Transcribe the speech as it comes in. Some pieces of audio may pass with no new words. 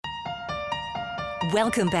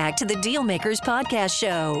Welcome back to the Dealmakers Podcast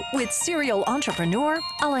Show with serial entrepreneur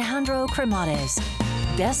Alejandro Cremades,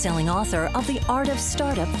 best-selling author of The Art of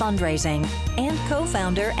Startup Fundraising and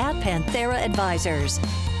co-founder at Panthera Advisors.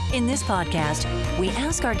 In this podcast, we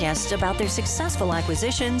ask our guests about their successful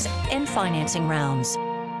acquisitions and financing rounds.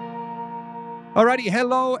 Alrighty,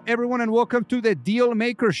 hello everyone and welcome to the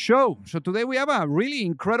Dealmakers Show. So today we have a really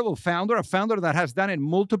incredible founder, a founder that has done it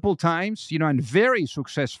multiple times, and very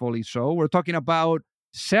successfully so. We're talking about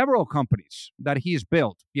several companies that he's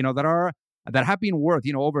built, that have been worth,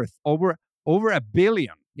 over $1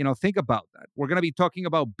 billion. Think about that. We're going to be talking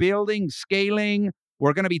about building, scaling.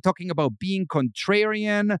 We're going to be talking about being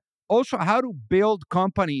contrarian, also how to build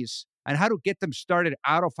companies and how to get them started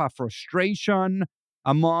out of a frustration,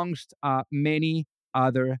 amongst many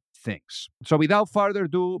other things. So without further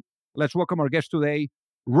ado, let's welcome our guest today,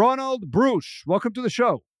 Ronald Brus. Welcome to the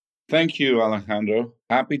show. Thank you, Alejandro.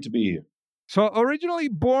 Happy to be here. So originally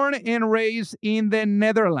born and raised in the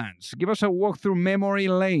Netherlands. Give us a walk through memory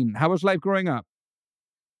lane. How was life growing up?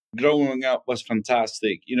 Growing up was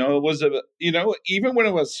fantastic. It was even when I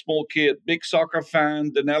was a small kid, big soccer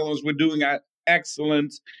fan. The Netherlands were doing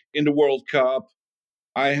excellent in the World Cup.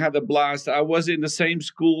 I had a blast. I was in the same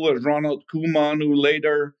school as Ronald, who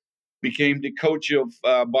later became the coach of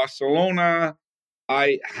Barcelona.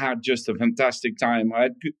 I had just a fantastic time. I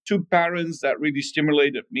had two parents that really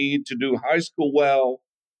stimulated me to do high school well.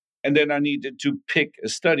 And then I needed to pick a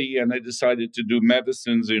study, and I decided to do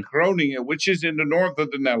medicines in Groningen, which is in the north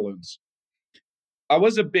of the Netherlands. I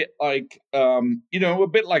was a bit like, a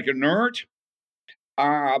nerd.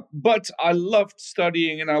 But I loved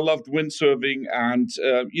studying and I loved windsurfing, and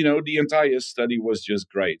the entire study was just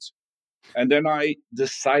great. And then I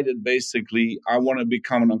decided basically I want to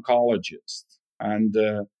become an oncologist. And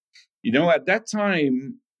at that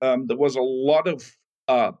time there was a lot of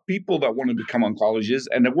people that want to become oncologists,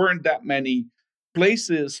 and there weren't that many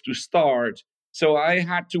places to start. So I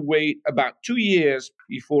had to wait about 2 years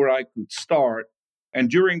before I could start. And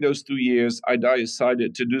during those 2 years, I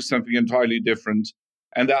decided to do something entirely different.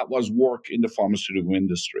 And that was work in the pharmaceutical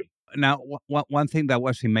industry. Now, one thing that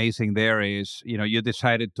was amazing there is, you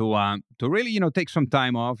decided to really, take some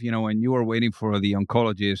time off, when you were waiting for the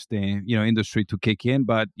oncologist, industry to kick in.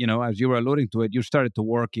 But, as you were alluding to it, you started to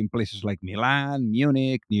work in places like Milan,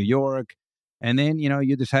 Munich, New York. And then,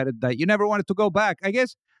 you decided that you never wanted to go back. I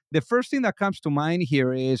guess the first thing that comes to mind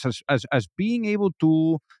here is as being able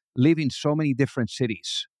to live in so many different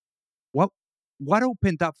cities. What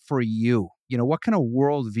opened up for you? What kind of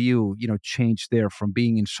worldview, changed there from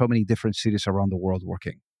being in so many different cities around the world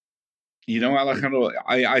working? Alejandro,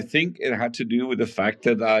 I think it had to do with the fact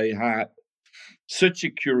that I had such a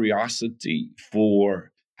curiosity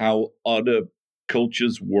for how other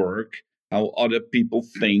cultures work, how other people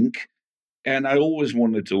think, and I always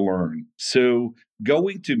wanted to learn. So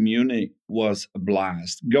going to Munich was a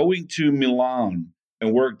blast. Going to Milan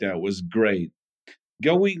and work there was great.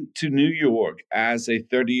 Going to New York as a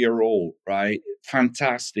 30-year-old, right?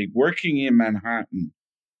 Fantastic. Working in Manhattan.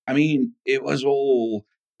 I mean, it was all,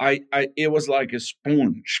 it was like a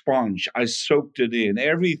sponge. I soaked it in.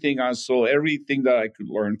 Everything I saw, everything that I could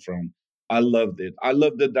learn from. I loved it. I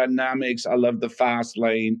loved the dynamics. I loved the fast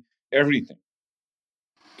lane, everything.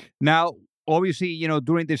 Now, obviously,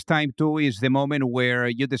 during this time too is the moment where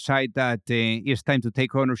you decide that it's time to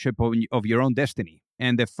take ownership of your own destiny.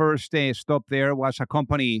 And the first stop there was a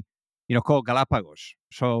company, called Galapagos.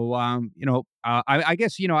 So, I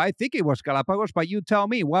guess, I think it was Galapagos, but you tell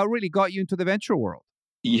me, what really got you into the venture world?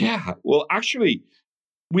 Yeah, well, actually,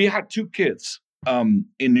 we had two kids in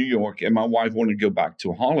New York, and my wife wanted to go back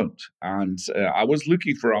to Holland. And I was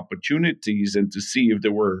looking for opportunities and to see if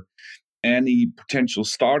there were any potential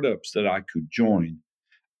startups that I could join.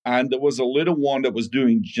 And there was a little one that was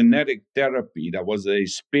doing genetic therapy that was a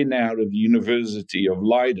spin out of the University of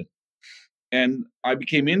Leiden. And I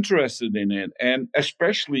became interested in it. And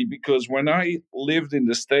especially because when I lived in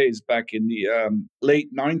the States back in the late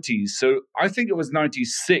 90s, so I think it was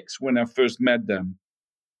 96 when I first met them,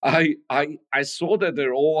 I saw that they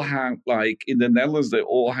all had, like in the Netherlands, they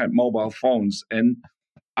all had mobile phones. And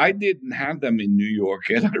I didn't have them in New York,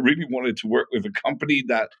 and I really wanted to work with a company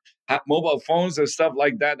that had mobile phones and stuff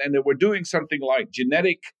like that. And they were doing something like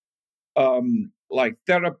genetic, like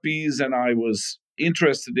therapies, and I was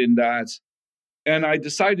interested in that. And I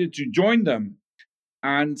decided to join them.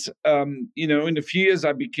 And, in a few years,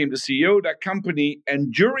 I became the CEO of that company.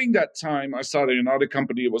 And during that time, I started another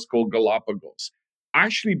company. It was called Galapagos,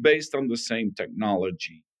 actually based on the same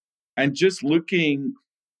technology. And just looking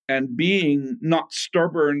and being not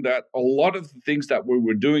stubborn that a lot of the things that we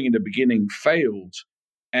were doing in the beginning failed.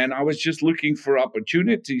 And I was just looking for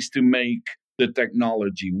opportunities to make the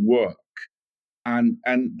technology work. And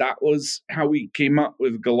that was how we came up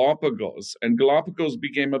with Galapagos. And Galapagos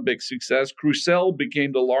became a big success. Crucell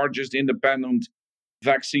became the largest independent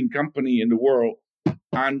vaccine company in the world.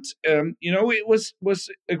 And it was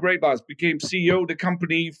a great buzz. Became CEO of the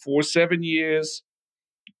company for 7 years.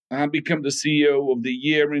 I became the CEO of the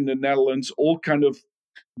year in the Netherlands. All kind of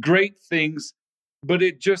great things, but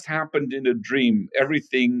it just happened in a dream.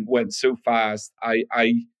 Everything went so fast.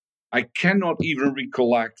 I cannot even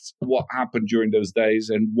recollect what happened during those days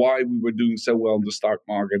and why we were doing so well in the stock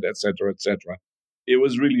market, et cetera, et cetera. It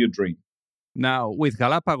was really a dream. Now, with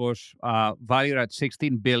Galapagos, valued at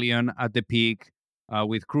 16 billion at the peak,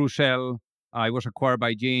 with Crucell, it was acquired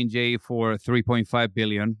by J&J for 3.5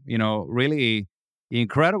 billion. Really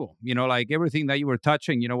incredible. Like everything that you were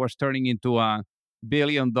touching, was turning into a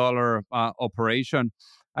billion-dollar operation.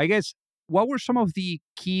 I guess, what were some of the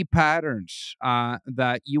key patterns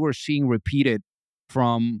that you were seeing repeated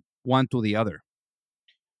from one to the other?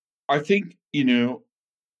 I think,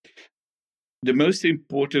 the most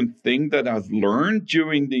important thing that I've learned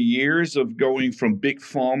during the years of going from big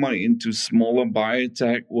pharma into smaller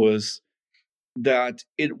biotech was that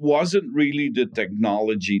it wasn't really the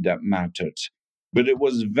technology that mattered, but it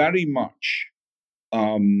was very much,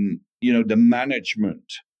 the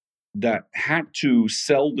management that had to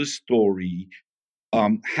sell the story,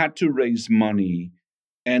 had to raise money.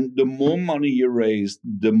 And the more money you raise,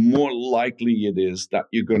 the more likely it is that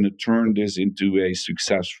you're going to turn this into a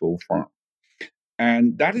successful firm.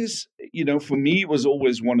 And that is, for me, was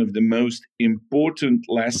always one of the most important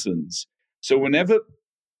lessons. So whenever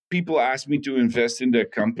people ask me to invest in their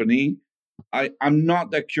company, I'm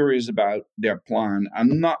not that curious about their plan.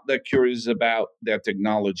 I'm not that curious about their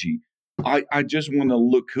technology. I just want to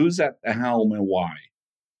look who's at the helm and why.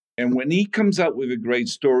 And when he comes out with a great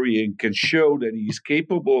story and can show that he's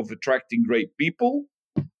capable of attracting great people,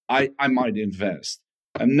 I might invest.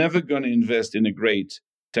 I'm never going to invest in a great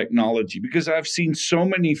technology because I've seen so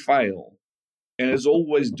many fail. And it's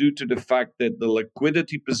always due to the fact that the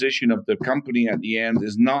liquidity position of the company at the end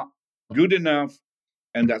is not good enough.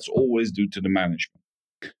 And that's always due to the management.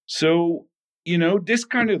 So, this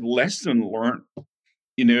kind of lesson learned,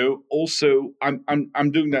 also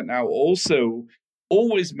I'm doing that now. Also,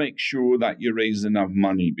 always make sure that you raise enough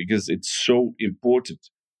money because it's so important.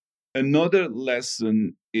 Another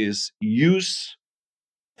lesson is use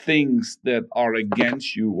things that are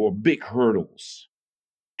against you or big hurdles.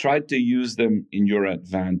 Try to use them in your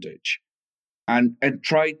advantage, and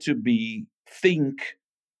try to think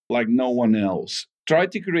like no one else. Try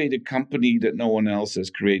to create a company that no one else has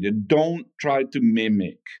created. Don't try to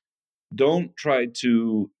mimic. Don't try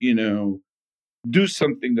to, do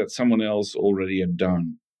something that someone else already had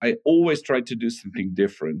done. I always try to do something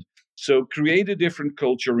different. So create a different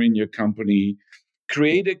culture in your company.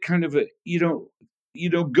 Create a kind of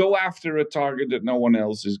go after a target that no one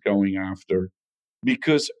else is going after.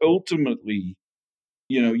 Because ultimately,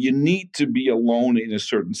 you need to be alone in a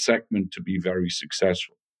certain segment to be very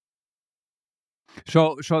successful.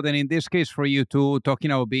 So then in this case for you too,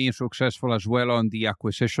 talking about being successful as well on the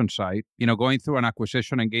acquisition side, going through an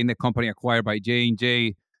acquisition and getting the company acquired by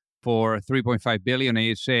J&J for 3.5 billion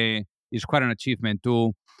is quite an achievement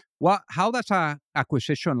too. How does a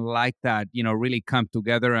acquisition like that, really come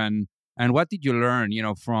together, and what did you learn,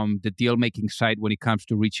 from the deal making side when it comes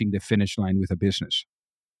to reaching the finish line with a business?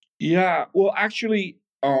 Yeah, well, actually,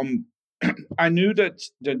 I knew that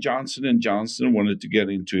Johnson and Johnson wanted to get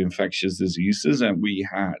into infectious diseases, and we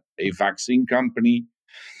had a vaccine company.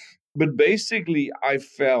 But basically, I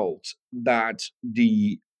felt that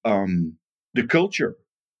the culture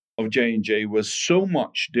of J&J was so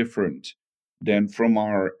much different than from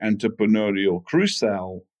our entrepreneurial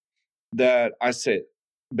Crucell that I said,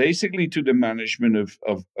 basically to the management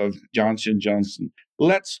of Johnson Johnson,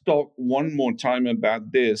 let's talk one more time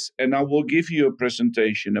about this, and I will give you a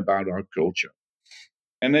presentation about our culture.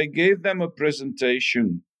 And I gave them a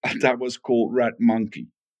presentation that was called Red Monkey.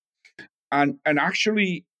 And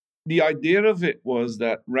actually, the idea of it was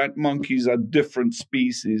that red monkeys are different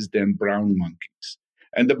species than brown monkeys.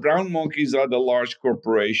 And the brown monkeys are the large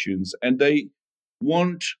corporations, and they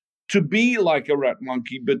want to be like a red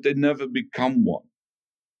monkey, but they never become one.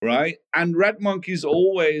 Right? And red monkeys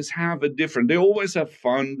always have they always have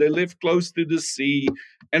fun. They live close to the sea.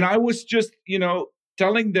 And I was just,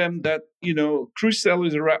 telling them that, Crucell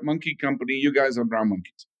is a red monkey company. You guys are brown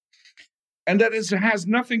monkeys. And that has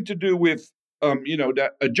nothing to do with,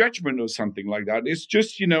 that a judgment or something like that. It's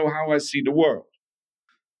just, how I see the world.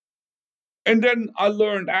 And then I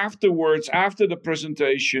learned afterwards, after the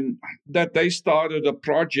presentation, that they started a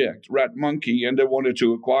project, Rat Monkey, and they wanted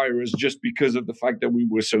to acquire us just because of the fact that we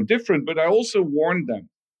were so different. But I also warned them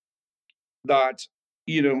that,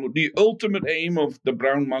 the ultimate aim of the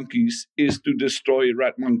brown monkeys is to destroy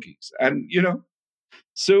rat monkeys. And,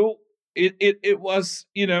 so it was,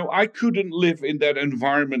 I couldn't live in that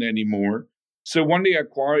environment anymore. So when they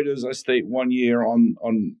acquired us, I stayed 1 year on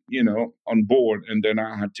board, and then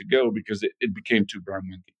I had to go because it became too brown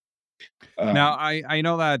monkey. Now, Um, I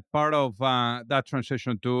know that part of that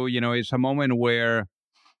transition too, is a moment where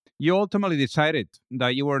you ultimately decided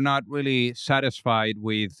that you were not really satisfied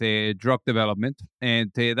with drug development.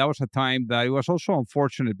 And that was a time that it was also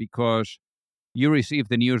unfortunate because you received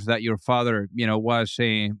the news that your father, was,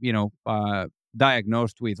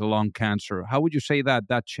 diagnosed with lung cancer. How would you say that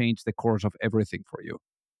that changed the course of everything for you?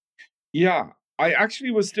 yeah, I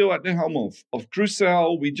actually was still at the helm of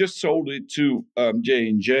Crucell. We just sold it to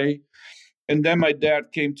J&J. And then my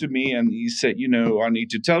dad came to me and he said, I need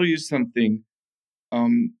to tell you something.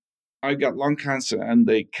 Um, I got lung cancer and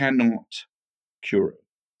they cannot cure it.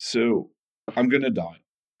 So I'm going to die.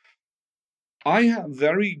 I have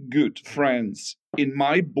very good friends in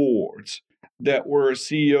my board that were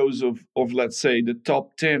CEOs of, let's say, the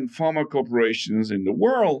top 10 pharma corporations in the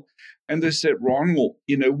world. And they said, Ronald,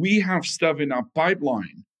 we have stuff in our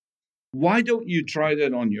pipeline. Why don't you try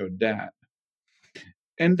that on your dad?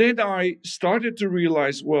 And then I started to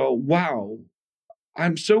realize, well, wow,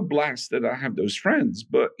 I'm so blessed that I have those friends.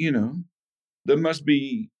 But, there must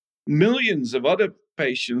be millions of other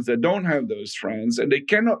patients that don't have those friends and they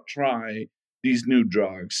cannot try these new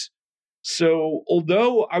drugs. So,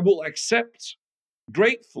 although I will accept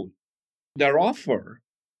gratefully their offer,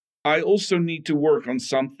 I also need to work on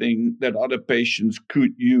something that other patients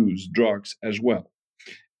could use drugs as well.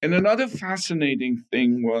 And another fascinating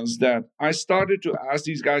thing was that I started to ask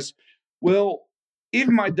these guys, well, if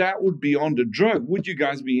my dad would be on the drug, would you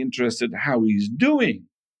guys be interested how he's doing?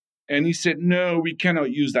 And he said, no, we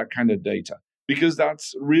cannot use that kind of data because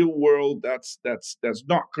that's real world, that's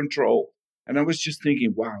not control. And I was just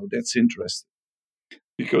thinking, wow, that's interesting.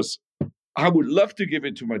 Because I would love to give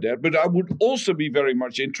it to my dad, but I would also be very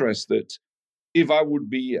much interested if I would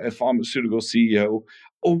be a pharmaceutical CEO,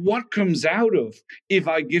 or what comes out of if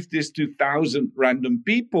I give this to 1,000 random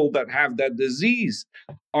people that have that disease.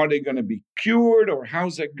 Are they going to be cured, or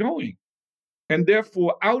how's that going? And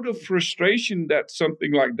therefore, out of frustration that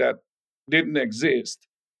something like that didn't exist,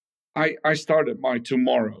 I started my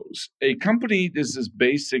Tomorrows, a company. This is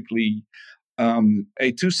basically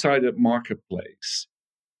a two-sided marketplace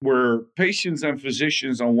where patients and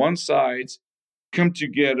physicians on one side come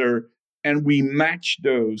together and we match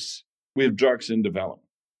those with drugs in development.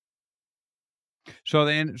 So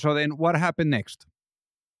then what happened next?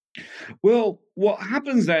 Well, what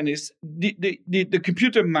happens then is the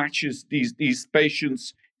computer matches these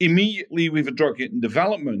patients immediately with a drug in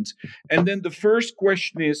development. And then the first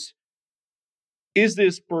question is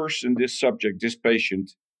this person, this subject, this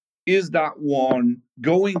patient, is that one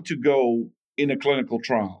going to go in a clinical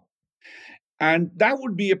trial? And that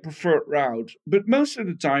would be a preferred route. But most of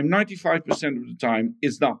the time, 95% of the time,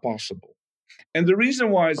 it's not possible. And the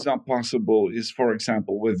reason why it's not possible is, for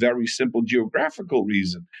example, with very simple geographical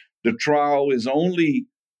reason. The trial is only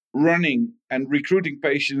running and recruiting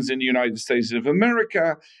patients in the United States of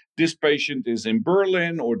America. This patient is in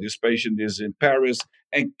Berlin or this patient is in Paris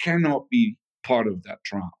and cannot be part of that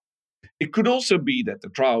trial. It could also be that the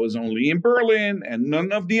trial is only in Berlin and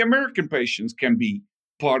none of the American patients can be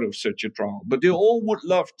part of such a trial, but they all would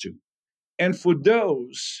love to. And for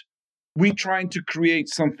those, we trying to create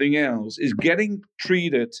something else, is getting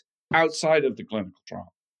treated outside of the clinical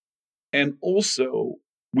trial. And also,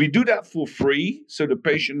 we do that for free, so the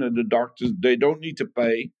patient and the doctors, they don't need to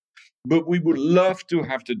pay, but we would love to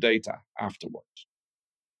have the data afterwards.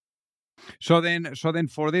 So then,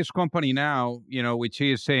 for this company now, which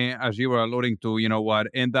is, as you were alluding to, what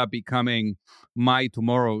ended up becoming My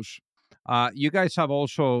Tomorrows. You guys have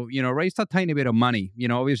also, raised a tiny bit of money.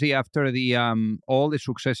 Obviously after the all the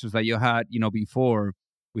successes that you had, before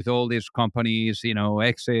with all these companies,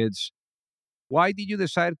 exits. Why did you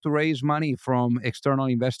decide to raise money from external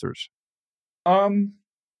investors? Um,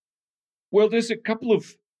 well, there's a couple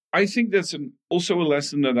of, I think that's also a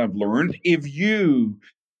lesson that I've learned. If you,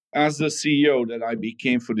 as the CEO that I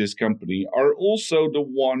became for this company, are also the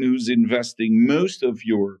one who's investing most of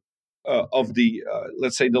your of the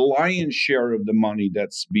let's say the lion's share of the money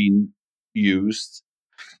that's being used.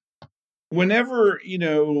 Whenever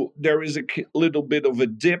there is a little bit of a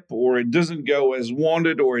dip, or it doesn't go as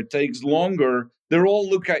wanted, or it takes longer, they all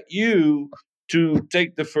look at you to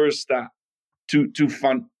take the first step. to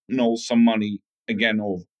funnel some money again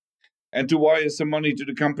over and to wire some money to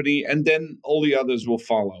the company, and then all the others will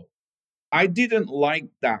follow. I didn't like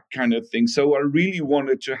that kind of thing. So I really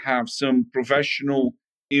wanted to have some professional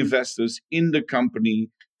investors in the company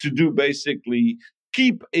to do basically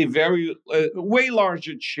keep a very way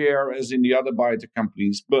larger share as in the other biotech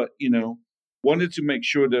companies, but wanted to make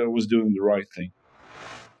sure that I was doing the right thing.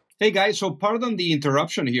 Hey guys, so pardon the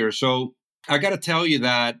interruption here. So I got to tell you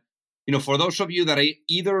that, for those of you that are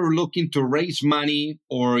either looking to raise money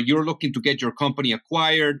or you're looking to get your company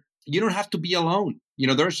acquired, you don't have to be alone.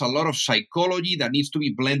 There's a lot of psychology that needs to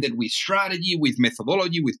be blended with strategy, with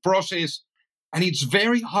methodology, with process. And it's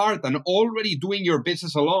very hard. And already doing your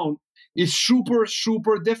business alone is super,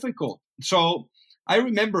 super difficult. So I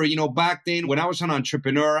remember, back then when I was an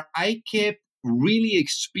entrepreneur, I kept really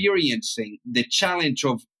experiencing the challenge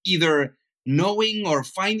of either knowing or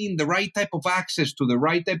finding the right type of access to the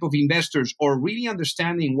right type of investors, or really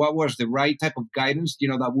understanding what was the right type of guidance,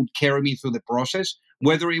 that would carry me through the process,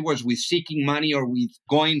 whether it was with seeking money or with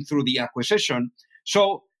going through the acquisition.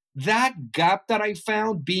 So that gap that I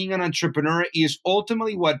found being an entrepreneur is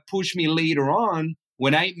ultimately what pushed me later on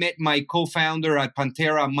when I met my co-founder at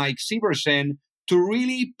Pantera, Mike Severson, to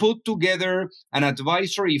really put together an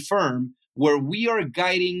advisory firm where we are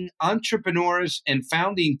guiding entrepreneurs and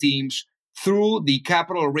founding teams through the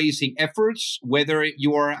capital raising efforts, whether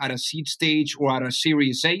you are at a seed stage or at a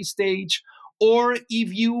Series A stage, or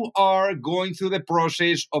if you are going through the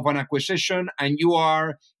process of an acquisition and you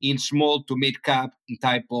are in small to mid cap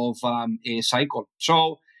type of cycle.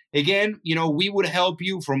 So again, we would help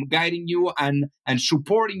you from guiding you and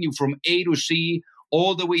supporting you from A to C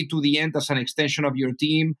all the way to the end as an extension of your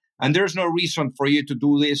team. And there's no reason for you to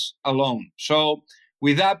do this alone. So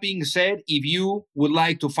with that being said, if you would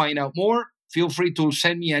like to find out more, feel free to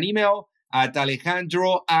send me an email at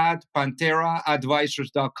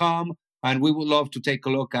alejandro@panteraadvisors.com, and we would love to take a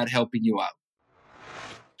look at helping you out.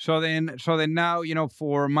 So then now,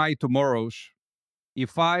 for my tomorrows,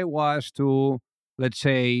 if I was to, let's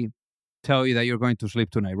say, tell you that you're going to sleep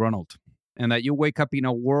tonight, Ronald, and that you wake up in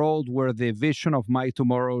a world where the vision of my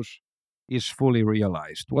tomorrows is fully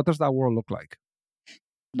realized, what does that world look like?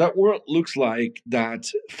 That world looks like that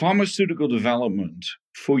pharmaceutical development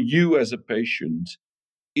for you as a patient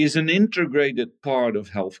is an integrated part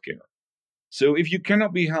of healthcare. So if you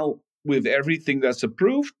cannot be helped with everything that's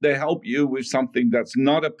approved, they help you with something that's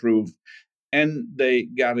not approved, and they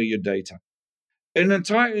gather your data. An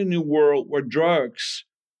entirely new world where drugs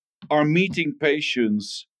are meeting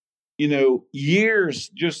patients,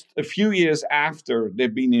 just a few years after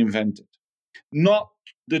they've been invented, not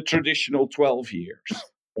the traditional 12 years,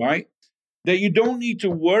 right? That you don't need to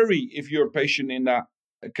worry if you're a patient in that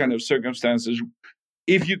kind of circumstances,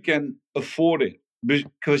 if you can afford it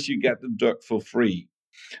because you get the drug for free.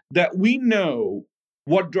 That we know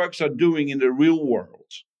what drugs are doing in the real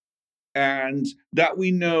world, and that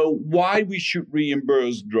we know why we should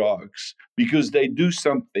reimburse drugs because they do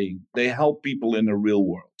something, they help people in the real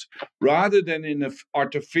world, rather than in an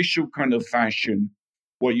artificial kind of fashion,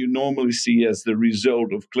 what you normally see as the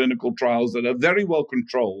result of clinical trials that are very well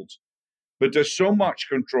controlled. But there's so much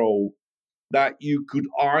control that you could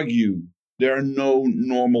argue there are no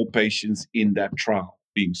normal patients in that trial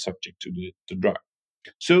being subject to the drug.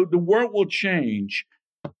 So the world will change.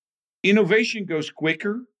 Innovation goes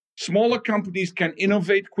quicker. Smaller companies can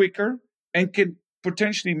innovate quicker and can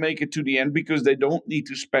potentially make it to the end because they don't need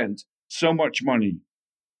to spend so much money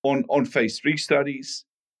on phase 3 studies.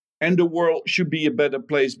 And the world should be a better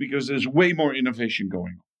place because there's way more innovation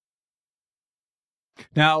going on.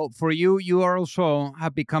 Now, for you, you are also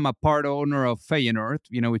have become a part owner of Feyenoord,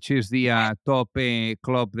 which is the top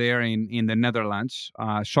club there in the Netherlands,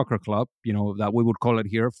 soccer club, that we would call it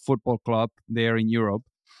here, football club there in Europe.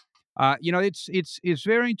 It's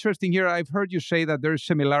very interesting here. I've heard you say that there's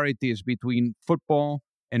similarities between football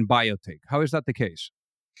and biotech. How is that the case?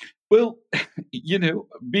 Well,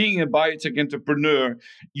 being a biotech entrepreneur,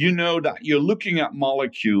 that you're looking at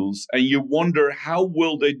molecules and you wonder how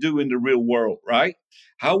will they do in the real world, right?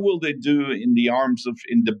 How will they do in the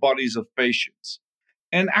bodies of patients?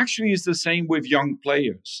 And actually, it's the same with young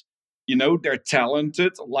players. They're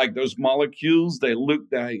talented, like those molecules.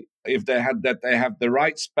 If they have the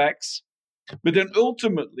right specs. But then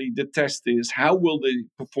ultimately, the test is how will they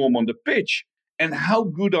perform on the pitch, and how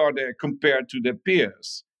good are they compared to their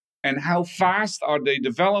peers, and how fast are they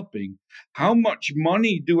developing? How much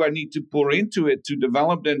money do I need to pour into it to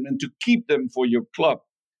develop them and to keep them for your club?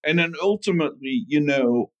 And then ultimately,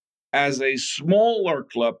 as a smaller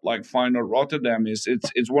club like Feyenoord Rotterdam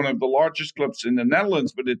it's one of the largest clubs in the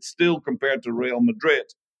Netherlands, but it's still compared to Real Madrid.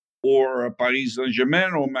 or Paris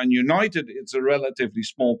Saint-Germain or Man United, it's a relatively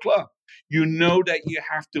small club. You know that you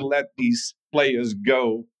have to let these players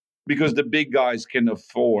go because the big guys can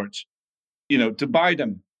afford, to buy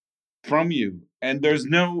them from you, and there's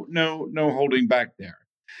no holding back there.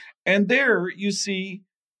 And there you see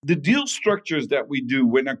the deal structures that we do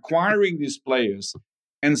when acquiring these players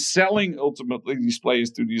and selling ultimately these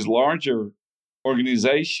players to these larger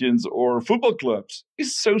organizations or football clubs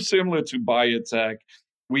is so similar to biotech.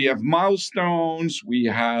 We have milestones, we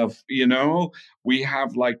have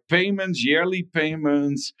like payments, yearly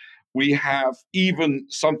payments. We have even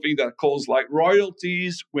something that calls like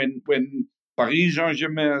royalties when Paris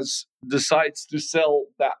Saint-Germain decides to sell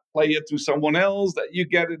that player to someone else, that you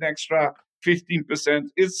get an extra 15%.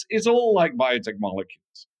 It's all like biotech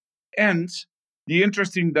molecules. And the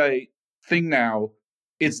interesting thing now,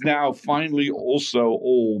 it's now finally also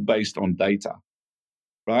all based on data,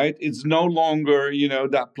 right? It's no longer,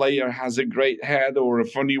 that player has a great head or a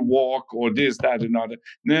funny walk or this, that, and other.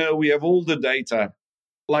 No, we have all the data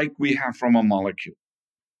like we have from a molecule.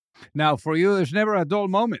 Now, for you, there's never a dull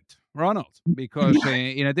moment, Ronald, because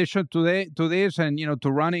in addition to this and,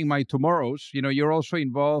 to running my tomorrows, you're also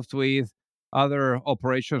involved with other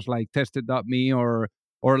operations like Tested.me or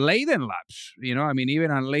Leiden Labs.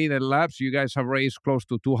 Even on Leiden Labs, you guys have raised close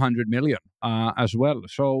to 200 million as well.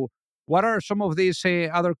 So what are some of these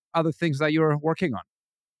other things that you're working on?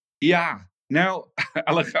 Yeah. Now,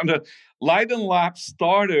 Alejandro, Leiden Labs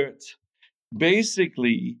started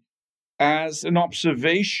basically as an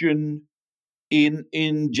observation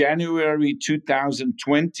in January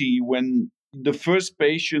 2020, when the first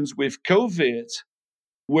patients with COVID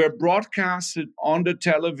were broadcasted on the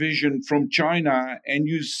television from China, and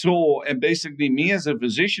you saw, and basically me as a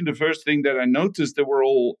physician, the first thing that I noticed, they were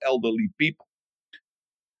all elderly people.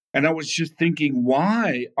 And I was just thinking,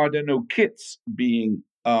 why are there no kids being,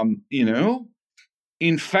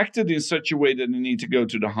 infected in such a way that they need to go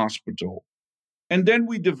to the hospital? And then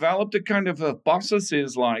we developed a kind of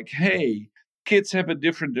hypothesis like, hey, kids have a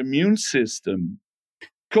different immune system.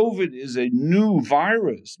 COVID is a new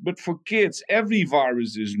virus, but for kids, every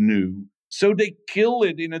virus is new. So they kill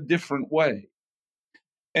it in a different way.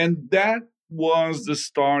 And that was the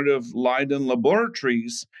start of Leiden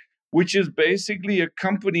Laboratories, which is basically a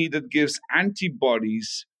company that gives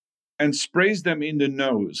antibodies and sprays them in the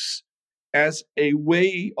nose as a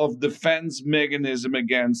way of defense mechanism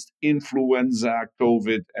against influenza,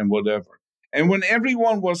 COVID, and whatever. And when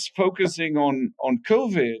everyone was focusing on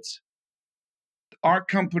COVID, our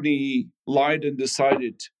company, Leiden,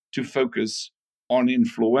 decided to focus on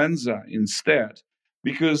influenza instead,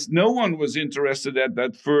 because no one was interested at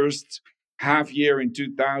that first half year in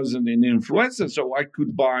 2000 in influenza. So I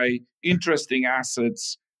could buy interesting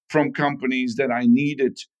assets from companies that I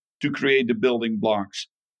needed to create the building blocks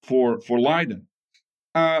for Leiden.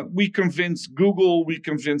 We convinced Google, we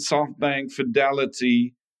convinced SoftBank,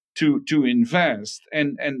 Fidelity to invest,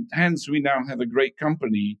 and hence we now have a great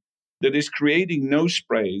company that is creating nose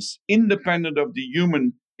sprays independent of the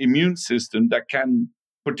human immune system that can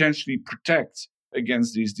potentially protect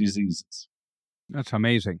against these diseases. That's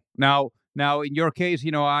amazing. Now, in your case,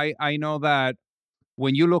 I know that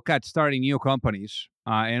when you look at starting new companies,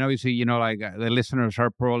 and obviously, the listeners are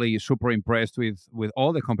probably super impressed with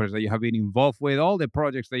all the companies that you have been involved with, all the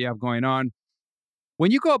projects that you have going on. When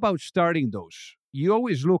you go about starting those, you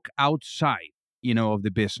always look outside, of the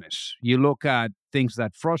business. You look at things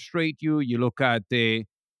that frustrate you. You look at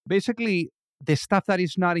basically the stuff that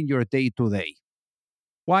is not in your day to day.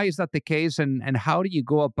 Why is that the case? And how do you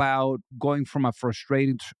go about going from a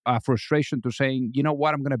frustration to saying, you know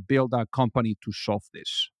what, I'm going to build a company to solve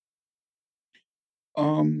this?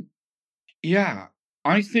 Yeah,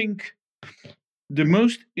 I think the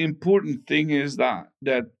most important thing is that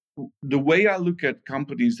the way I look at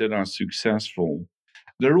companies that are successful,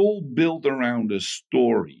 they're all built around a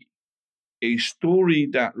story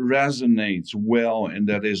that resonates well and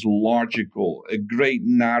that is logical, a great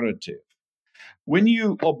narrative. When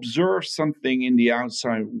you observe something in the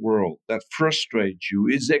outside world that frustrates you,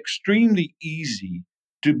 it's extremely easy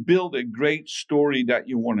to build a great story that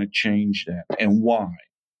you want to change that. And why?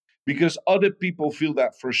 Because other people feel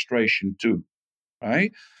that frustration too,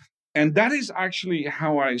 right? And that is actually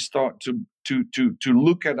how I start to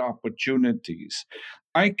look at opportunities.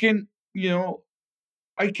 I can,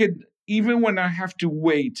 even when I have to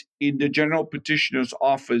wait in the general petitioner's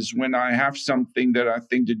office, when I have something that I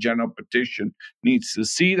think the general petition needs to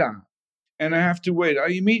see that, and I have to wait, I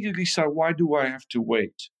immediately say, why do I have to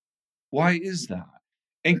wait? Why is that?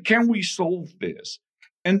 And can we solve this?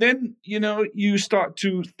 And then, you start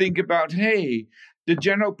to think about, hey, the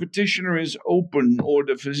general petitioner is open, or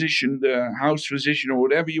the physician, the house physician, or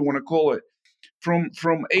whatever you want to call it,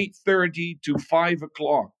 from 8:30 to 5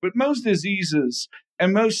 o'clock. But most diseases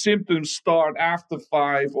and most symptoms start after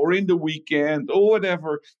 5 or in the weekend or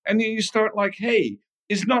whatever. And then you start like, hey,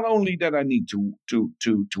 it's not only that I need to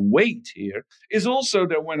wait here, it's also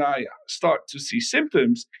that when I start to see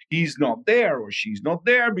symptoms, he's not there or she's not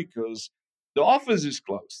there because the office is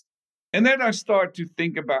closed. And then I start to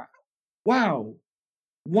think about, wow,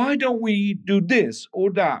 why don't we do this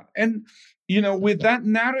or that? And, with that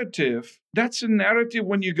narrative, that's a narrative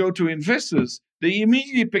when you go to investors, they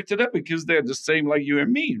immediately picked it up because they're the same like you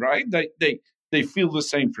and me, right? They feel the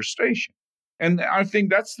same frustration. And I think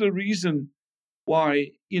that's the reason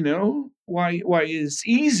why it's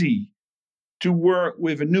easy to work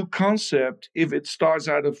with a new concept if it starts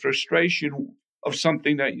out of frustration of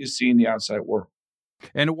something that you see in the outside world.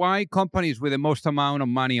 And why companies with the most amount of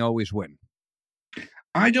money always win?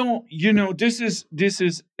 I don't, this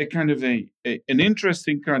is a kind of an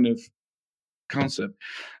interesting kind of concept.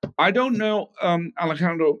 I don't know,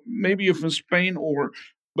 Alejandro, maybe you're from Spain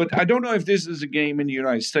but I don't know if this is a game in the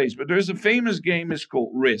United States, but there's a famous game, it's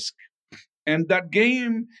called Risk. And that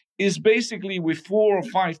game is basically with 4 or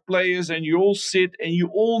 5 players, and you all sit and you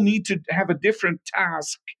all need to have a different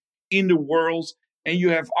task in the world, and you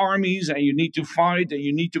have armies and you need to fight and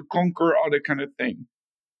you need to conquer other kind of thing.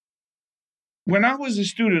 When I was a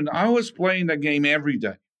student, I was playing that game every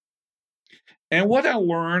day. And what I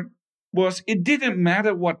learned was it didn't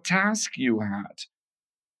matter what task you had.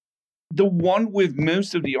 The one with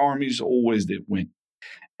most of the armies always did win.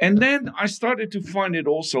 And then I started to find it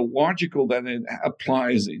also logical that it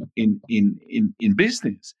applies in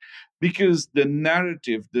business, because the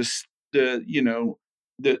narrative, the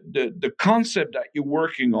concept that you're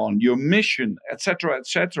working on, your mission, etc.,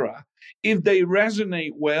 if they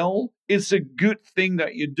resonate well, it's a good thing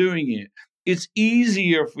that you're doing it. It's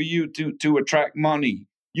easier for you to attract money.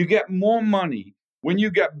 You get more money. When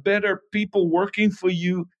you get better people working for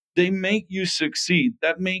you, they make you succeed.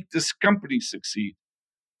 That makes this company succeed.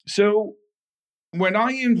 So when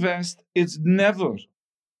I invest, it's never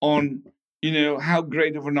on, how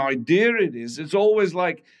great of an idea it is. It's always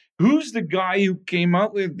like, who's the guy who came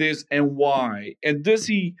up with this and why? And does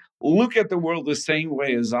he look at the world the same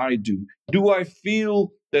way as I do? Do I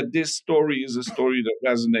feel that this story is a story that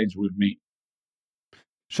resonates with me?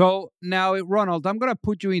 So now, Ronald, I'm going to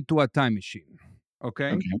put you into a time machine,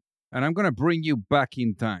 okay? And I'm going to bring you back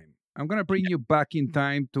in time. I'm going to bring you back in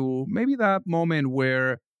time to maybe that moment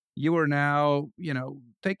where you are now,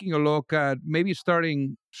 taking a look at maybe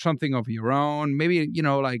starting something of your own, maybe,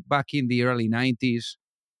 like back in the early 90s.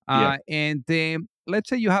 And let's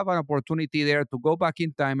say you have an opportunity there to go back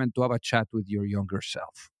in time and to have a chat with your younger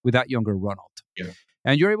self, with that younger Ronald. Yeah.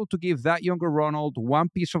 And you're able to give that younger Ronald one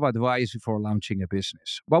piece of advice before launching a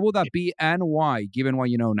business. What would that be and why, given what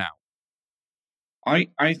you know now?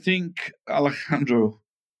 I think, Alejandro,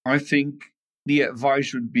 the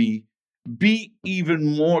advice would be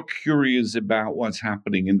even more curious about what's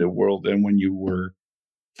happening in the world than when you were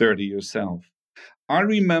 30 yourself. I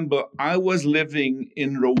remember I was living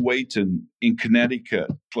in Rowayton in Connecticut,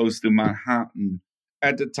 close to Manhattan.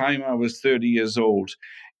 At the time, I was 30 years old.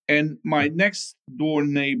 And my next door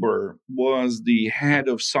neighbor was the head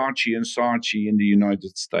of Saatchi & Saatchi in the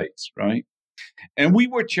United States, right? And we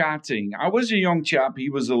were chatting. I was a young chap. He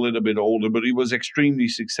was a little bit older, but he was extremely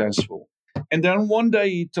successful. And then one day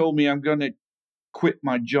he told me, I'm going to quit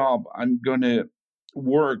my job. I'm going to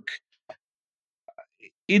work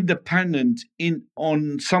independent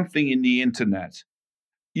on something in the internet.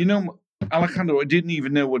 Alejandro, I didn't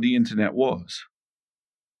even know what the internet was.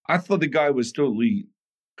 I thought the guy was totally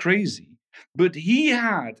crazy. But he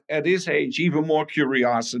had, at his age, even more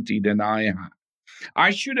curiosity than I had.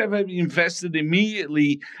 I should have invested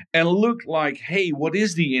immediately and looked like, hey, what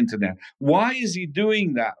is the internet? Why is he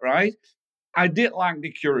doing that, right? I did lack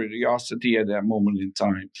the curiosity at that moment in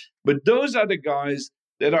time. But those are the guys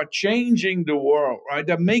that are changing the world, right?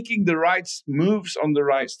 They're making the right moves on the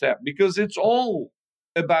right step, because it's all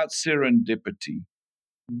about serendipity.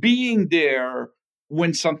 Being there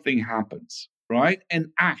when something happens, right?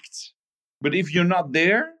 And act. But if you're not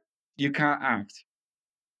there, you can't act.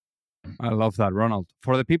 I love that, Ronald.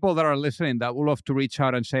 For the people that are listening that would love to reach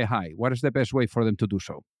out and say hi, what is the best way for them to do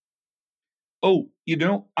so? Oh,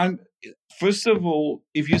 I'm first of all,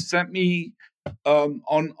 if you sent me on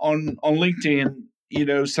LinkedIn,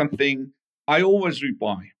 something, I always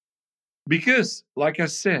reply, because, like I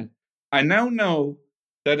said, I now know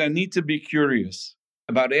that I need to be curious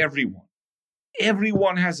about everyone.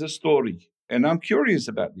 Everyone has a story, and I'm curious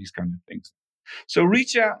about these kind of things. So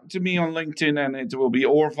reach out to me on LinkedIn, and it will be,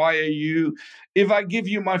 or via you. If I give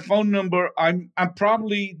you my phone number, I'm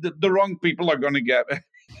probably the wrong people are going to get it.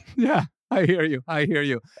 Yeah, I hear you. I hear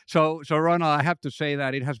you. So Ronald, I have to say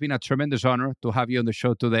that it has been a tremendous honor to have you on the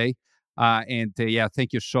show today. Yeah,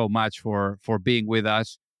 thank you so much for being with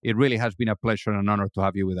us. It really has been a pleasure and an honor to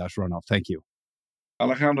have you with us, Ronald. Thank you.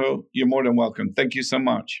 Alejandro, you're more than welcome. Thank you so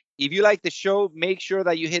much. If you like the show, make sure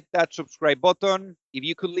that you hit that subscribe button. If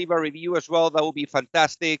you could leave a review as well, that would be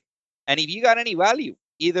fantastic. And if you got any value,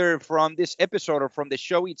 either from this episode or from the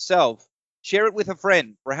show itself, share it with a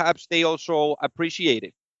friend. Perhaps they also appreciate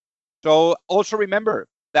it. So also remember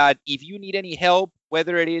that if you need any help,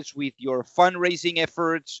 whether it is with your fundraising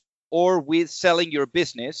efforts or with selling your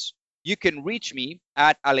business, you can reach me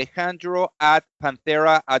at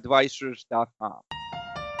alejandro@pantheraadvisors.com.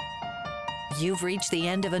 You've reached the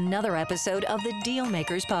end of another episode of the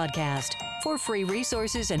Dealmakers Podcast. For free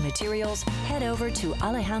resources and materials, head over to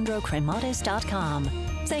alejandrocremades.com.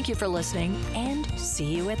 Thank you for listening, and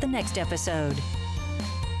see you at the next episode.